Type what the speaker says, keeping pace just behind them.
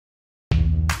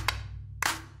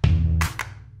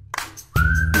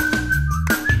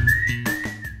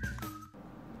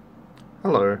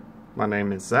Hello, my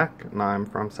name is Zach and I'm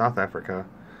from South Africa.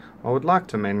 I would like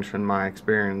to mention my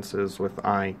experiences with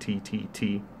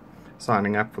ITTT.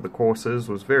 Signing up for the courses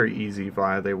was very easy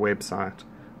via their website.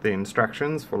 The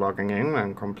instructions for logging in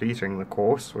and completing the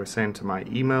course were sent to my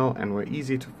email and were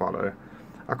easy to follow.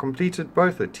 I completed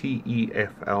both a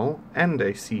TEFL and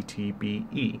a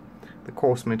CTBE. The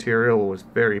course material was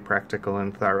very practical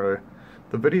and thorough.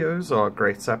 The videos are a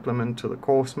great supplement to the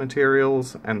course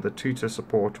materials, and the tutor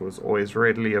support was always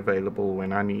readily available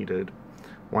when I needed.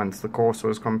 Once the course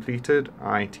was completed,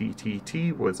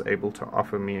 ITTT was able to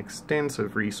offer me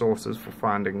extensive resources for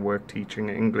finding work teaching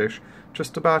English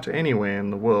just about anywhere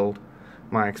in the world.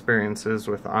 My experiences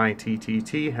with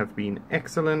ITTT have been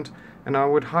excellent, and I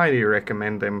would highly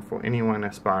recommend them for anyone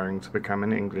aspiring to become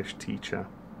an English teacher.